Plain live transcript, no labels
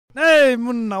Hey,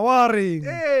 monna, worry.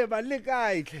 Hey, but look,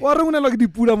 I. Worry, monna, like the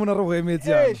pula, monna, rohe, mate.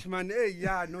 Hey, man, hey,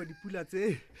 yeah, no, the pullets,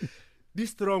 hey.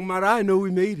 This strong, Mara, I know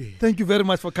we made it. Thank you very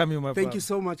much for coming, my brother. Thank you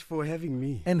so much for having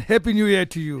me. And Happy New Year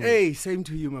to you. Hey, same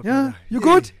to you, my yeah? brother. You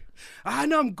good?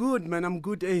 No, I'm good, man. I'm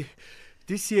good. Hey,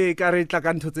 this year, I got like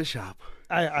another sharp.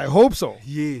 I hope so.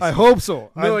 Yes. I hope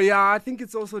so. No, I think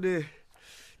it's also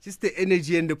just the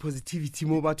energy and the positivity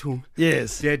more at home.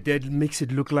 Yes. That makes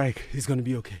it look like it's going to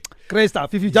be okay. Great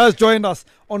stuff. If you just joined us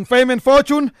on Fame and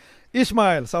Fortune,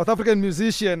 Ishmael, South African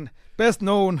musician, best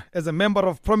known as a member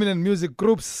of prominent music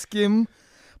groups Skim,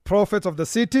 Prophets of the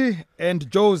City,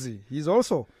 and Josie. He's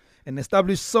also an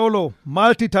established solo,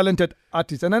 multi-talented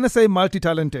artist. And when I say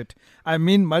multi-talented, I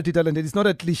mean multi-talented. It's not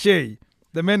a cliche.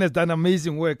 The man has done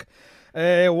amazing work.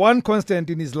 One constant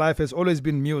in his life has always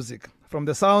been music. From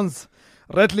the sounds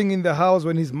rattling in the house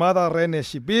when his mother ran a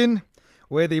shebeen,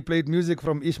 where they played music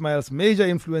from Ishmael's major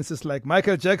influences like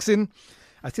Michael Jackson.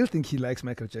 I still think he likes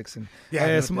Michael Jackson.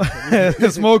 Yeah,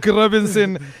 Smokey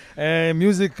Robinson.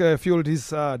 Music fueled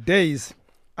his days.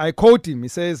 I quote him. He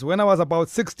says, "When I was about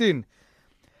 16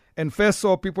 and first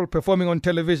saw people performing on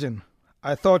television,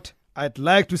 I thought I'd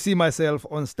like to see myself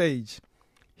on stage."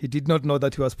 He did not know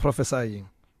that he was prophesying.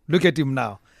 Look at him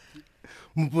now.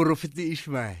 Moporofiti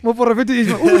Ishmael. Moporofiti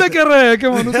Ishmael.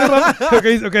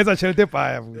 Okay, it's a shelter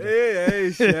pie.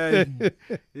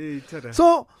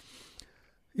 So,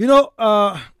 you know,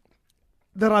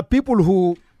 there are people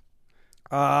who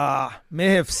may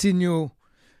have seen you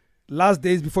last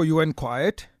days before you went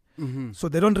quiet. Mm-hmm. So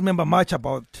they don't remember much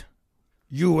about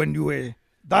you when you were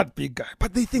that big guy.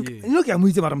 But they think,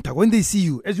 when they see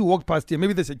you, as you walk past here,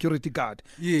 maybe the security guard,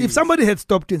 if somebody had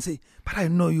stopped you and say, "But I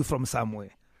know you from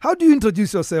somewhere," how do you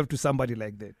introduce yourself to somebody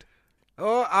like that?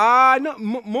 No,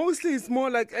 mostly it's more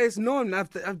like it's known. I'm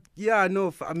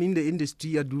in the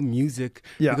industry. I do music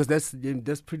because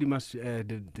that's pretty much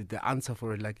the answer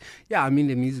for it. Like, I'm in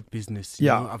the music business. You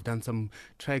know, I've done some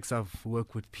tracks. I've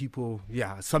worked with people.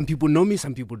 Yeah, some people know me,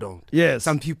 some people don't. Yes,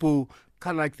 some people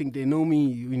kind of like think they know me.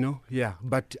 You know,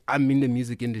 but I'm in the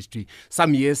music industry.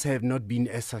 Some years have not been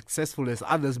as successful as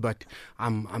others, but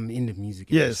I'm in the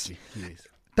music industry. Yes.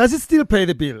 Does it still pay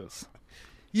the bills?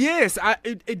 Yes,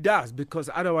 it does, because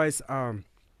otherwise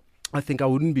I think I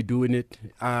wouldn't be doing it.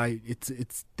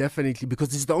 It's definitely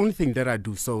because it's the only thing that I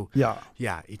do. So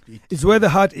it's where the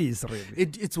heart is, really.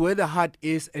 It's where the heart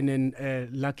is, and then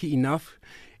lucky enough,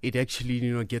 it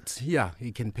actually gets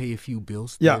it can pay a few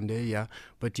bills and there.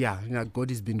 But God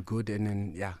has been good, and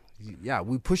then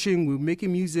we're pushing, we're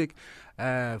making music.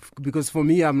 Because for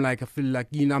me, I feel like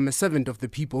I'm a servant of the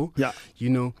people.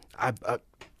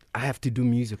 I have to do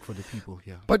music for the people.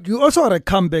 But you also are a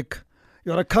comeback.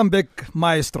 You're a comeback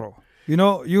maestro. You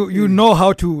know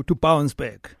how to bounce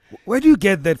back. Where do you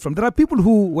get that from? There are people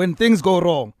who, when things go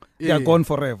wrong, they are gone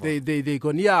forever. They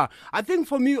gone. Yeah, I think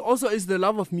for me also it's the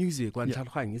love of music.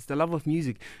 It's the love of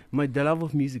music. The love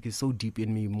of music is so deep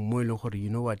in me. You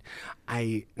know what?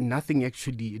 Nothing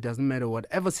actually. It doesn't matter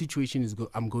whatever situation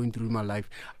I'm going through in my life.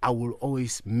 I will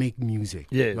always make music.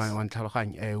 Yes.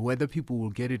 Whether people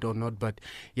will get it or not, but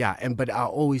but I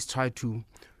always try to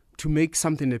make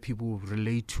something that people will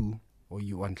relate to, or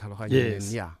you want.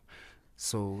 Yes.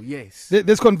 So yes,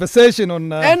 this conversation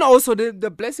on and also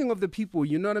the blessing of the people.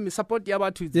 You know what I mean? Support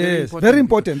Yabatu is very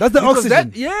important. That's the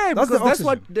oxygen.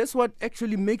 That's what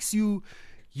actually makes you,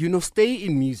 stay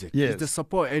in music. Yes. It's the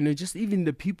support, and just even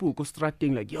the people go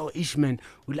starting like, "Yo, Ishman,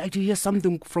 we'd like to hear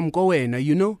something from Goen."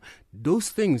 Those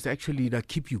things actually that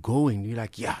keep you going. You're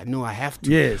like, I have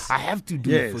to. Yes. I have to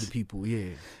do it for the people.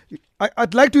 Yeah.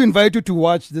 I'd like to invite you to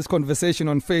watch this conversation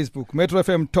on Facebook, Metro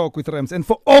FM Talk with Rams, and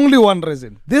for only one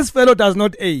reason. This fellow does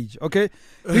not age, okay?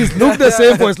 He's looked the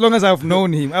same for as long as I've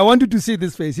known him. I want you to see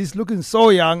this face. He's looking so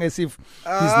young, as if he's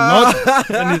not,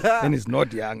 and he's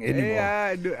not young anymore.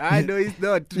 Yeah, I know he's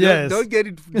not. Yes. Don't get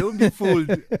it. Don't be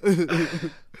fooled.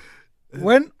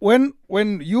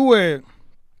 When you were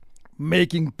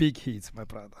making big hits, my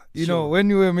brother, when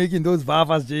you were making those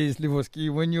Vavas, Jays,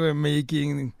 Livoski, when you were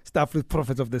making stuff with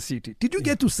Prophets of the City, did you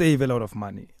get to save a lot of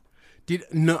money?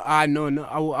 No.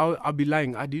 I'll be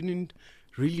lying. I didn't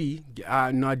really.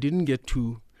 I didn't get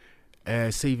to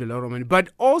save a lot of money. But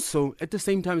also at the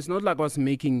same time, it's not like I was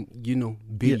making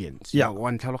billions.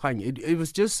 It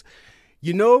was just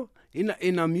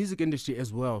in our music industry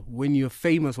as well. When you're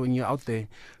famous, when you're out there,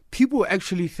 people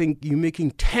actually think you're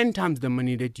making 10 times the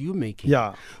money that you're making.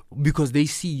 Yeah. Because they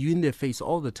see you in their face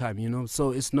all the time.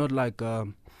 So it's not like.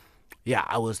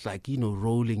 I was like,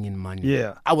 rolling in money.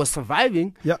 Yeah. I was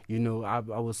surviving. Yeah. I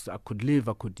could live,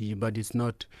 but it's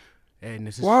not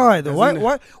necessary.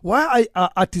 Why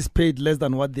are artists paid less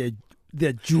than what they're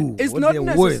their due, It's what not they're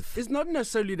worth. It's not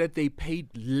necessarily that they paid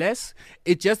less.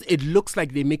 It looks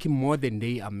like they're making more than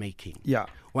they are making. Yeah.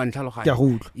 One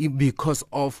because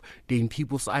of in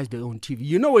people's eyes they're on TV.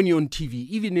 You know when you're on TV,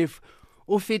 even if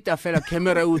o feta fela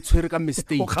camera o tshwere ka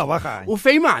mistake, o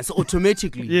famous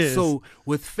automatically. Yes. So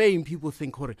with fame, people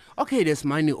think, okay, there's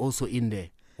money also in there.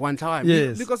 One time,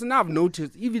 Yes. because now I've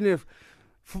noticed, even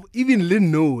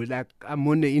Lynn know, like I'm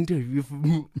on the interview.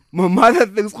 My mother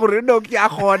thinks while I'm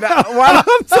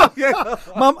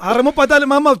talking.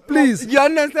 Mama, please. You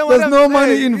understand what There's I'm no saying?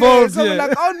 money involved So here. I'm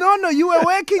like, oh no, you were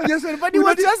working yesterday, but it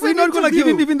was just we're an not going to interview.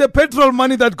 give him even the petrol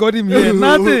money that got him here.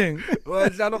 Nothing.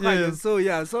 Yes. So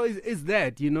it's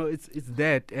that, it's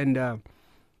that, and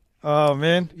Oh,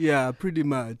 man. yeah, pretty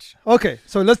much. Okay,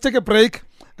 so let's take a break.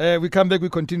 We come back, we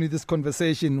continue this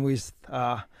conversation with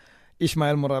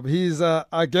Ishmael Morabe. He's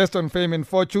our guest on Fame and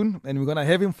Fortune, and we're going to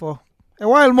have him for a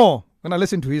while more. We're going to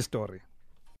listen to his story.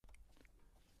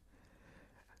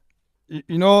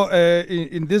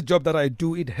 In this job that I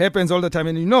do, it happens all the time.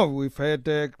 And we've had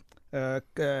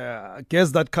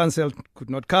guests that cancelled,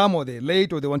 could not come, or they're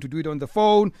late, or they want to do it on the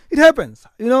phone. It happens.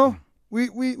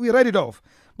 We write it off.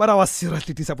 But I was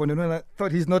seriously disappointed when I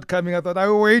thought he's not coming. I thought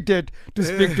I waited to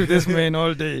speak to this man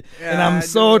all day. Yeah, and I'm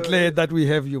so glad that we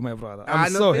have you, my brother.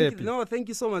 I'm so happy. Thank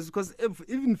you so much. Because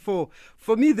even for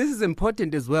me, this is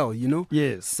important as well,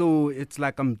 Yes. So it's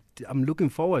like I'm looking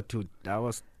forward to, I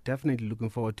was definitely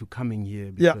looking forward to coming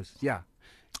here. Because,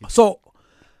 So,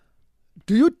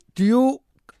 do you,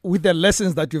 with the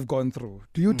lessons that you've gone through,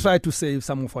 do you try to save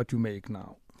some of what you make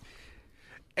now?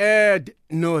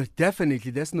 No, definitely.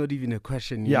 That's not even a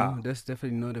question. You know? That's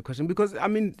definitely not a question. Because,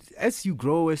 as you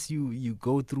grow, as you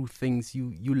go through things,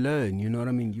 you learn, you know what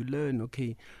I mean? You learn,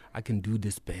 okay, I can do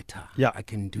this better. Yeah. I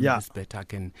can do this better.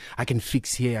 I can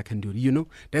fix here. I can do,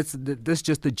 that's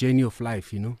just the journey of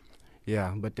life,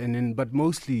 Yeah, but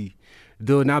mostly,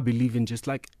 though, now I believe in just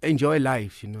like enjoy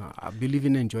life, I believe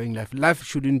in enjoying life. Life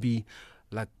shouldn't be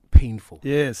like painful.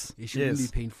 Yes. It shouldn't be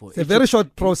painful. It's a very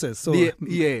short process, so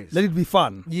yes. let it be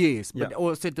fun. Yes, but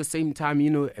also at the same time,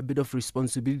 a bit of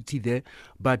responsibility there.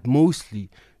 But mostly,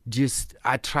 just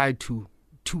I try to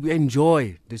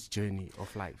enjoy this journey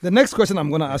of life. The next question I'm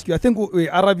going to ask you, I think we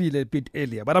Arabi a bit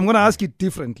earlier, but I'm going to ask it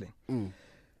differently.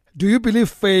 Do you believe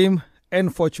fame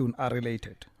and fortune are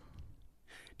related?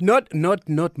 Not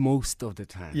most of the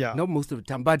time. Yeah. Not most of the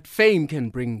time. But fame can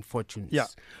bring fortunes. Yeah.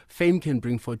 Fame can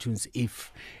bring fortunes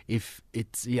if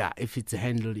it's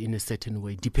handled in a certain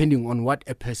way, depending on what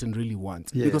a person really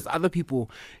wants. Yeah. Because other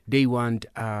people, they want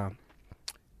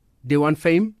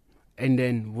fame, and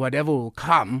then whatever will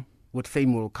come, what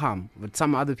fame will come. But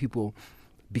some other people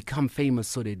become famous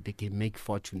so that they can make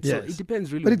fortune. Yes. So it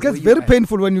depends really. But it gets very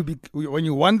painful when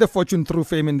you want the fortune through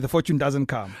fame and the fortune doesn't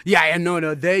come. Yeah,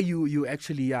 no. There you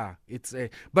actually are. It's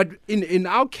but in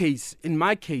our case, in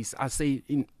my case,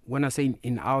 when I say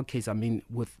in our case, I mean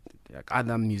with like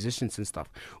other musicians and stuff.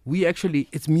 We actually,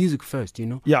 it's music first,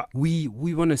 Yeah. We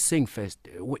want to sing first.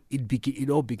 It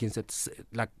all begins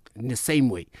like in the same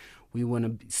way. We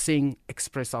want to sing,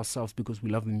 express ourselves because we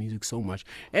love the music so much,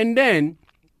 and then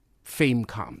fame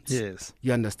comes. Yes.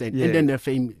 You understand? Yeah. And then the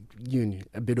fame,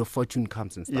 a bit of fortune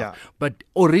comes and stuff. Yeah. But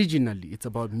originally, it's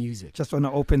about music. Just want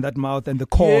to open that mouth and the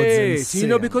chords and Yes,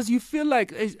 sing. because you feel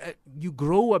like you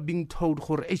grow up being told,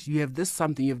 you have this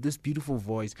something, you have this beautiful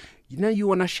voice. You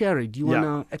want to share it. You want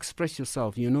to express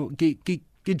yourself,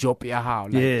 Get job how.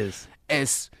 Like, yes.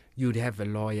 As you'd have a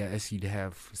lawyer, as you'd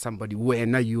have somebody where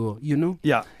now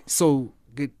Yeah. So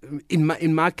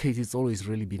in my case, it's always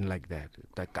really been like that.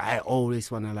 Like I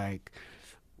always want to like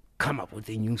come up with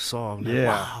a new song. Like,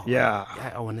 wow. Yeah.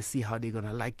 I want to see how they're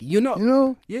gonna like it. Yeah. I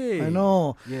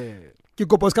know. Yeah.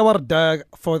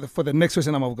 For the next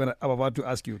question I'm about to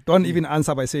ask you, don't even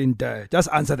answer by saying duh. Just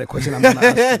answer the question I'm going to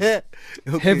ask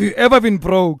you. Okay. Have you ever been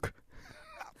broke?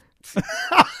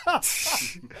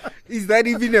 Is that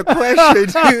even a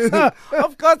question?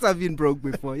 Of course, I've been broke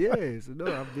before. Yes,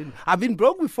 no, I've been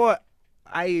broke before.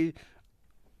 I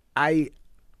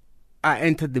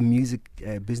entered the music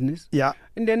business. Yeah.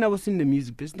 And then I was in the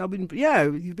music business.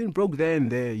 You've been broke there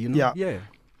and there, Yeah.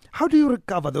 How do you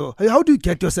recover though? How do you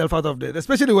get yourself out of that?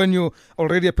 Especially when you're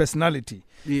already a personality.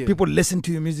 Yeah. People listen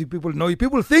to your music, people know you,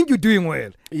 people think you're doing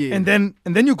well. Yeah. And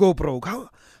then you go broke.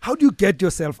 How do you get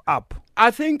yourself up?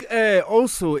 I think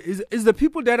also is the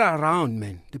people that are around,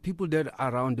 man. The people that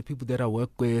are around, the people that I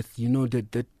work with,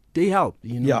 that they help.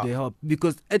 They help.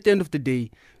 Because at the end of the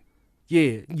day,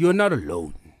 you're not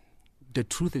alone. The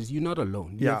truth is you're not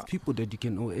alone. You have people that you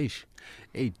can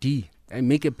hey D, and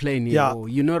make a plane here, or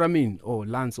you know what I mean, or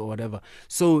Lance or whatever.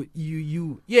 So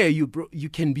you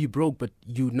can be broke, but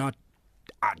you're not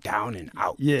down and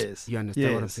out. Yes. You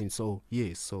understand what I'm saying? So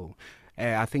yes, so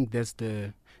I think that's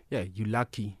you're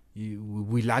lucky.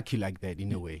 We're lucky like that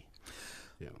in a way.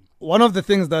 Yeah. One of the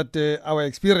things that our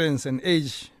experience and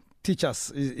age teach us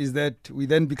is that we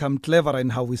then become cleverer in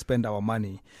how we spend our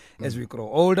money as we grow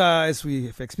older, as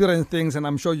we've experienced things, and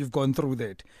I'm sure you've gone through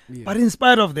that. Yeah. But in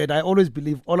spite of that, I always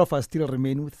believe all of us still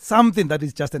remain with something that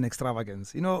is just an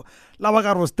extravagance. You know,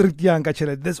 Lawakar was strict young,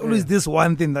 there's always this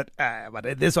one thing that,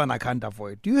 but this one I can't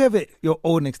avoid. Do you have your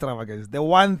own extravagance? The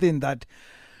one thing that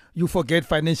you forget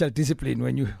financial discipline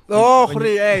when you...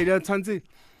 Hey, that's something.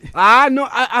 No,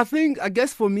 I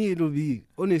guess for me it'll be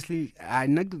honestly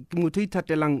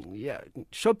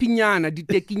shopping yana,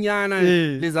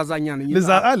 ditekinyana,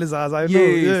 lezazanyana.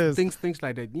 Yes. Things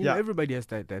like that. You know, everybody has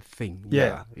that thing.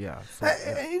 Yeah. So,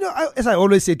 you know, as I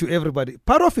always say to everybody,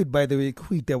 part of it, by the way,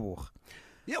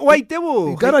 you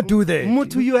gotta do that.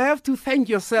 Mutu, you have to thank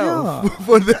yourself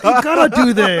for that. You gotta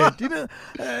do that.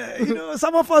 You know,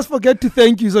 some of us forget to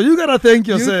thank you, so you gotta thank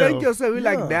yourself. You thank yourself. We're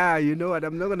like, nah, you know what?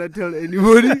 I'm not gonna tell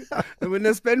anybody. I'm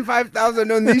gonna spend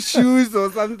 5,000 on these shoes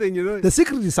or something. You know. The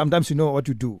secret is sometimes you know what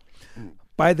you do.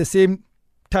 Buy the same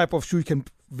type of shoe, you can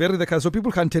vary the color, so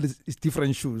people can't tell it's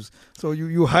different shoes. So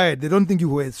you hide. They don't think you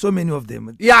wear so many of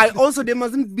them. Yeah. Also, they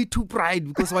mustn't be too pride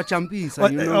because what champions.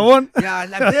 You know? Yeah,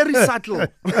 like very subtle.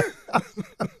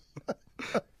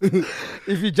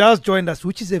 If you just joined us,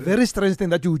 which is a very strange thing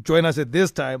that you join us at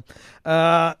this time,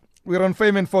 we're on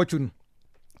Fame and Fortune.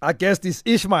 Our guest is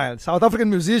Ishmael, South African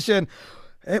musician.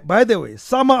 By the way,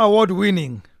 Summer Award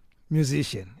winning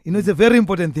musician. You know, it's a very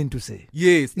important thing to say.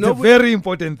 Yes. It's a very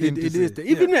important thing to it say. Is.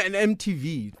 Even an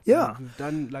MTV. Yeah. You've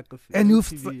done like a and you've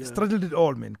straddled it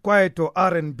all, man. Kwaito,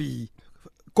 R&B,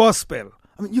 gospel.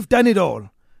 I mean, you've done it all.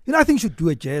 You know, I think you should do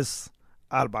a jazz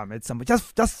album at some point.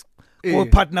 Just go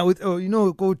partner with,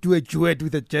 go do a duet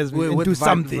with a jazz and do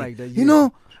something. Like that, you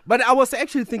know? But I was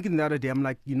actually thinking the other day, I'm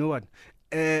like, you know what?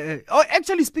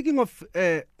 Actually, speaking of,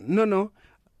 I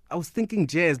was thinking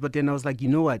jazz, but then I was like, you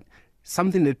know what?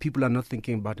 Something that people are not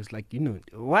thinking about is like, you know,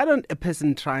 why don't a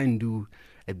person try and do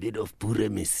a bit of pure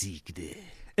music there?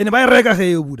 And by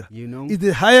Buddha, you know, it's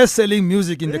the highest selling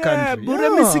music in the country.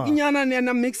 Pure music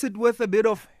and mix it with a bit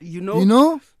of,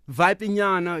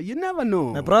 vibe. You never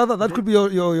know. My brother, that could be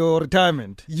your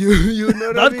retirement. You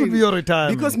know that could be your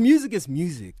retirement. Because music is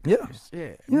music. Yeah.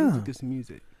 Music is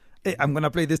music. Hey, I'm going to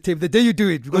play this tape the day you do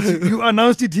it because you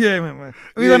announced it here.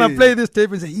 We're going to play this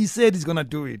tape and say, he said he's going to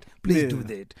do it. Please do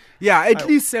that. Yeah, at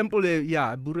least sample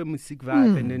Bure music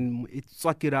vibe and then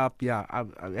swag it up. Yeah,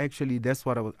 actually, that's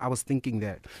what I was thinking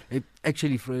that.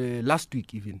 Actually, for last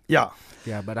week even. Yeah.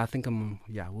 Yeah, but I think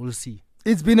we'll see.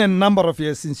 It's been a number of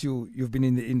years since you've been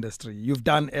in the industry. You've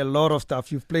done a lot of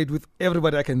stuff. You've played with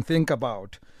everybody I can think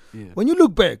about. Yeah. When you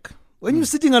look back, when you're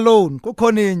sitting alone,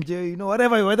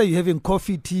 whether you're having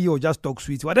coffee, tea, or just dog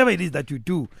sweets, whatever it is that you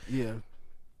do,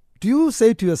 do you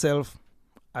say to yourself,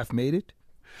 I've made it?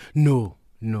 No,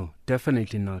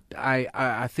 definitely not.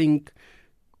 I think,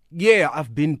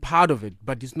 I've been part of it,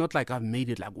 but it's not like I've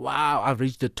made it like, wow, I've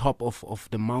reached the top of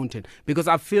the mountain. Because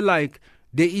I feel like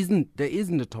there isn't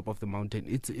the top of the mountain.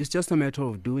 It's just a matter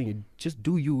of doing it. Just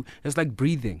do you. It's like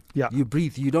breathing. Yeah. You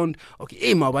breathe. You don't.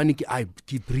 Okay. I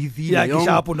keep breathing. Yeah. I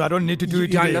don't need to do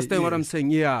it. You understand what I'm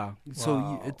saying? Yeah. Wow.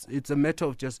 So it's a matter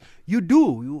of just you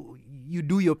do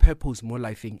your purpose more.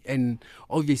 I think. And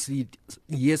obviously,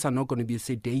 years are not going to be the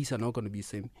same. Days are not going to be the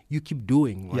same. You keep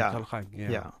doing.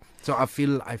 Yeah. So I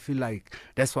feel like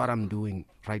that's what I'm doing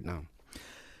right now.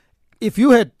 If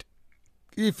you were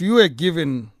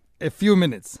given a few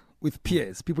minutes with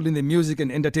peers, people in the music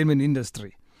and entertainment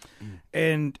industry,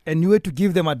 and you were to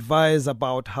give them advice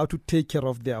about how to take care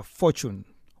of their fortune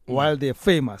while they're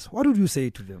famous, what would you say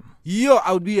to them?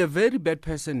 I would be a very bad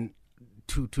person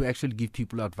to actually give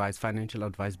people advice, financial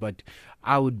advice, but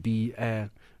I would be,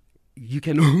 you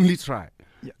can only try.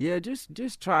 Yeah,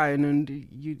 just try and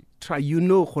you try.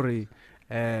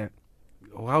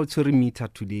 How to meet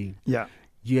today. Yeah.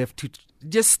 You have to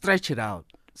just stretch it out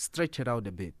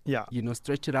a bit. Yeah.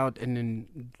 Stretch it out and then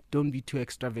don't be too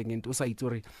extravagant. Because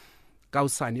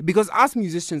us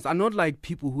musicians are not like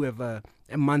people who have a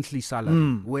monthly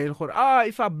salary. Where,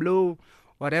 if I blow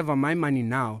whatever my money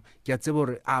now, a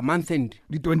month end.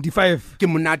 The 25.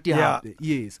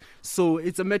 Yes. So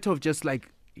it's a matter of just like,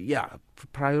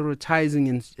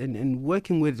 prioritizing and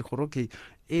working with,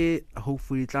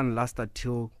 hopefully it can last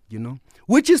until,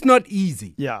 which is not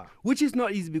easy. Yeah. Which is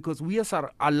not easy because we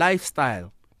are our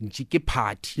lifestyle.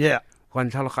 Party. Yeah.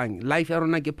 Life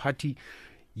ke party.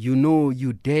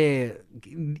 You dare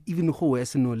even go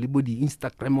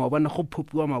Instagram wa bona go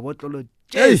popiwa mabotolo.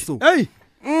 Hey.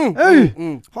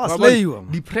 Hey, wa slay you.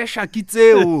 The pressure ke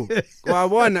tseo. Wa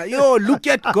bona, yo, look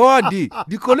at God. Di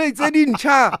koloi tse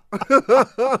dintšha.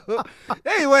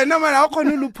 Hey, wena man, how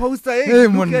can you poster? Hey,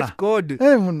 look at God.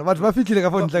 Hey, monna, batho ba fitlhile ka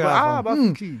fo ntle ka ba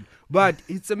fitlhile. But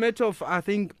it's a matter of, I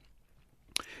think,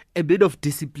 a bit of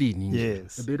discipline.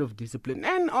 Yes. A bit of discipline.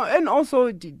 And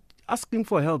also asking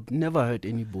for help never hurt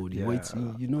anybody. Yeah. Wait,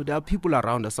 there are people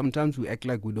around us. Sometimes we act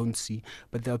like we don't see,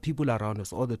 but there are people around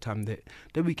us all the time that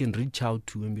we can reach out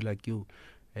to and be like, yo,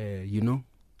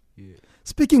 Yeah.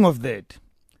 Speaking of that,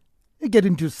 you get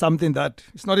into something that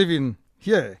is not even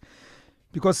here.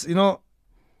 Because,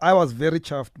 I was very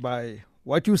chuffed by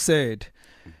what you said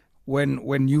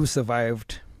when you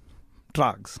survived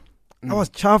drugs. I was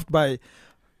chuffed by,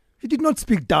 you did not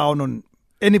speak down on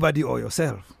anybody or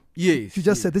yourself. Yes. You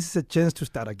just said this is a chance to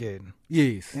start again.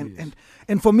 Yes.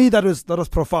 And for me that was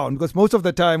profound, because most of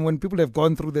the time when people have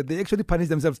gone through that, they actually punish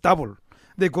themselves double.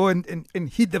 They go and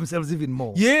hit themselves even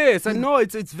more. Yes, I know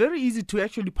it's very easy to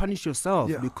actually punish yourself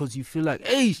because you feel like,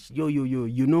 hey,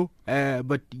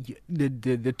 but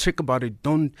the trick about it,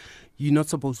 you're not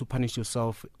supposed to punish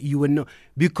yourself. You were not,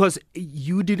 because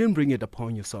you didn't bring it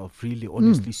upon yourself, really,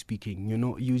 honestly speaking.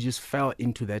 You just fell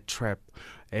into that trap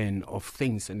and of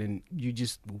things, and then you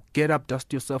just get up,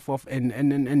 dust yourself off,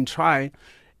 and try.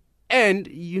 And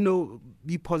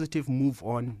be positive, move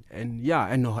on,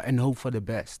 and hope for the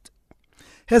best.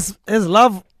 Has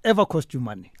love ever cost you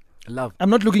money? Love. I'm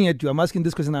not looking at you. I'm asking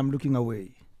this question. I'm looking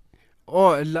away.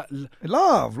 Oh,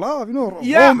 love.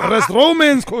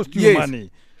 Romance cost you money.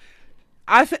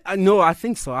 I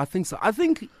think so. I think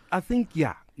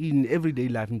in everyday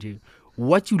life,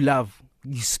 what you love,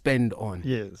 you spend on.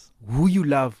 Yes. Who you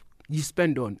love, you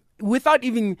spend on. Without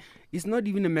even, it's not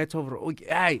even a matter of,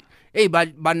 okay, hey,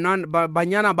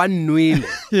 banyana banwele.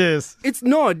 Yes. It's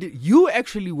not. You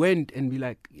actually went and be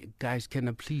like, guys, can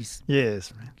I please?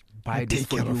 Yes. Buy this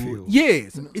for you.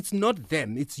 Yes. It's not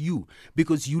them. It's you.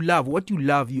 Because you love. What you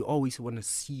love, you always want to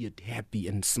see it happy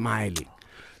and smiling.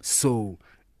 So,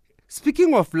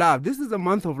 speaking of love, this is a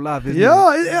month of love, isn't it?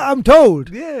 Yeah, I'm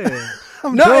told. Yeah.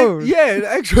 I'm told.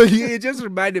 Actually, it just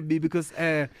reminded me because,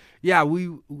 we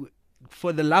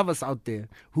for the lovers out there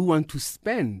who want to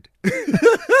spend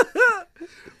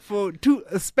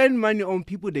spend money on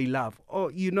people they love,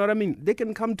 or you know what I mean, they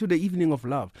can come to the evening of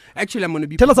love. Actually, I'm going to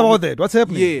be tell us about that. What's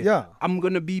happening? Yeah, I'm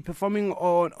going to be performing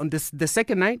on the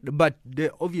second night, but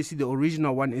obviously the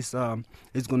original one is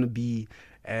going to be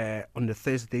on the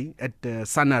Thursday at the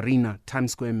Sun Arena,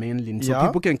 Times Square mainland. So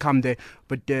people can come there,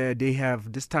 but they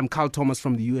have this time Carl Thomas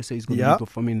from the USA is going to be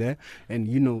performing there, and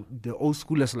the old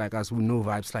schoolers like us will know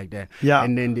vibes like that.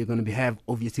 And then they're going to have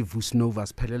obviously Vus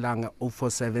Novas, Pelelanga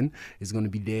 047 is going to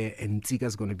be there, and Tika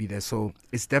is going to be there. So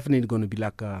it's definitely going to be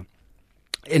like a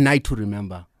night to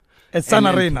remember. At Sun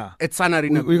Arena. At Sun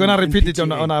Arena. We're going to repeat it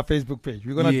on our Facebook page.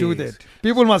 We're going to do that.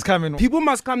 People must come in. People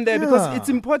must come there because it's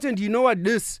important. You know what?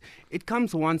 It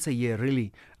comes once a year,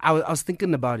 really. I was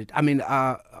thinking about it. I mean,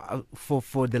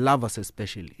 for the lovers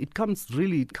especially. It comes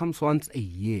once a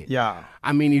year. Yeah.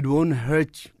 I mean, it won't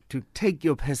hurt to take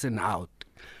your person out.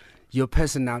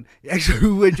 Actually,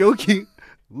 we were joking.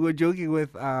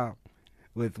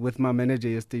 with my manager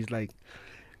yesterday. He's like,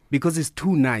 because it's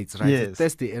 2 nights, right? Yes. It's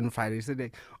Thursday and Friday. So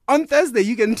on Thursday,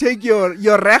 you can take your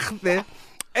rechte,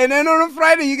 and then on a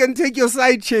Friday, you can take your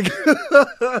side chick.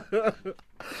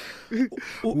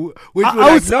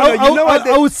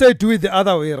 I would say do it the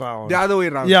other way around. The other way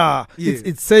around. Yeah.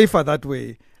 It's safer that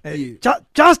way.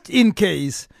 Just in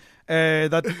case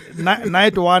that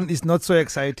night one is not so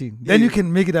exciting, then you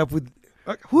can make it up with...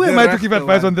 Who am I to give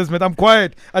advice on this, man? I'm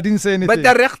quiet. I didn't say anything. But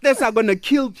the rechtes are going to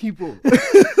kill people.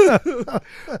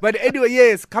 But anyway,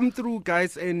 yes, come through,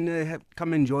 guys, and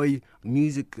come enjoy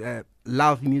music,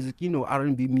 love music,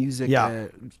 R&B music,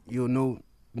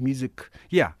 music.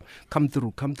 Yeah, come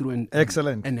through and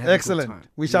excellent. And have a good time.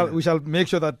 We shall make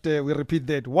sure that we repeat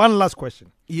that. One last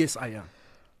question. Yes, I am.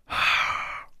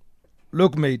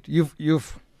 Look, mate,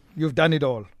 you've done it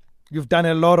all. You've done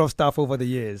a lot of stuff over the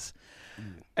years.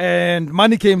 And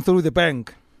money came through the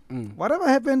bank. Whatever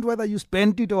happened, whether you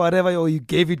spent it or whatever, or you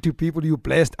gave it to people, you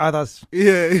blessed others.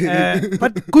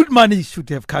 But good money should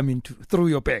have come through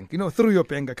your bank, through your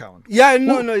bank account.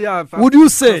 Would you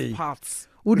say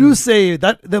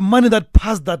that the money that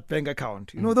passed that bank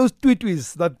account, those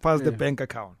tweets that passed the bank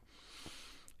account,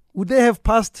 would they have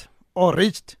passed or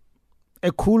reached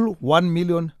a cool $1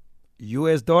 million?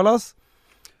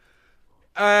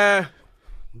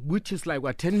 Which is like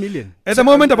what, 10 million? At the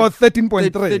moment, about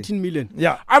 13.3. 13 million.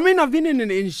 Yeah. I mean, I've been in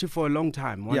an industry for a long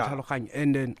time.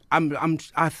 And then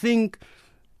I think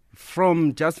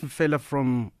from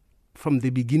the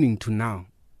beginning to now,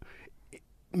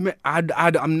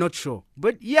 I'm not sure,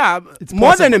 but yeah, It's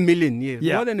more than possible. $1 million.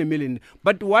 Yeah. More than $1 million.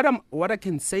 But what I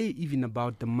can say even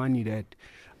about the money that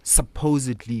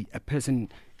supposedly a person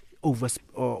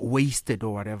or wasted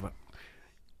or whatever,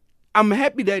 I'm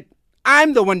happy that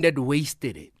I'm the one that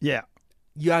wasted it. Yeah.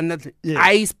 You are not. Yes.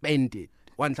 I spent it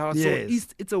 1,000. Yes. So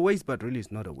it's a waste, but really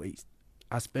it's not a waste.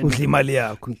 I spent Udla imali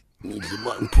yakho.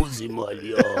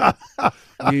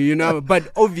 you know,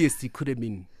 but obviously could have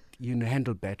been,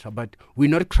 handled better. But we're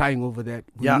not crying over that.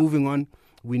 We're moving on.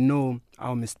 We know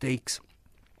our mistakes,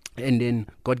 and then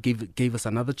God gave us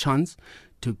another chance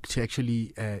to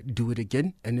actually do it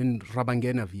again, and then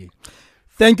Rabangena vie.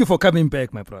 Thank you for coming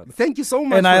back, my brother. Thank you so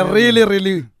much. And I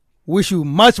really wish you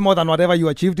much more than whatever you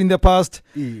achieved in the past.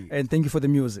 Yeah. And thank you for the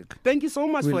music. Thank you so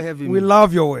much for having me. We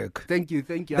love your work. Thank you.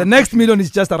 The next million is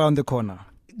just around the corner.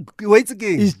 Wait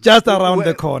again. It's just around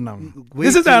the corner.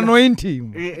 This is the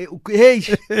anointing. Hey,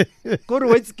 go to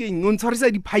wait again.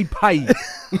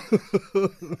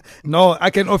 No, I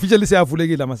can officially say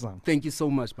Avulekile Masango. Thank you so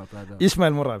much, my brother.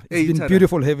 Ishmael Morabe, Hey, it's been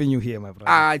beautiful having you here, my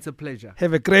brother. It's a pleasure.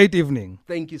 Have a great evening.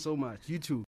 Thank you so much. You too.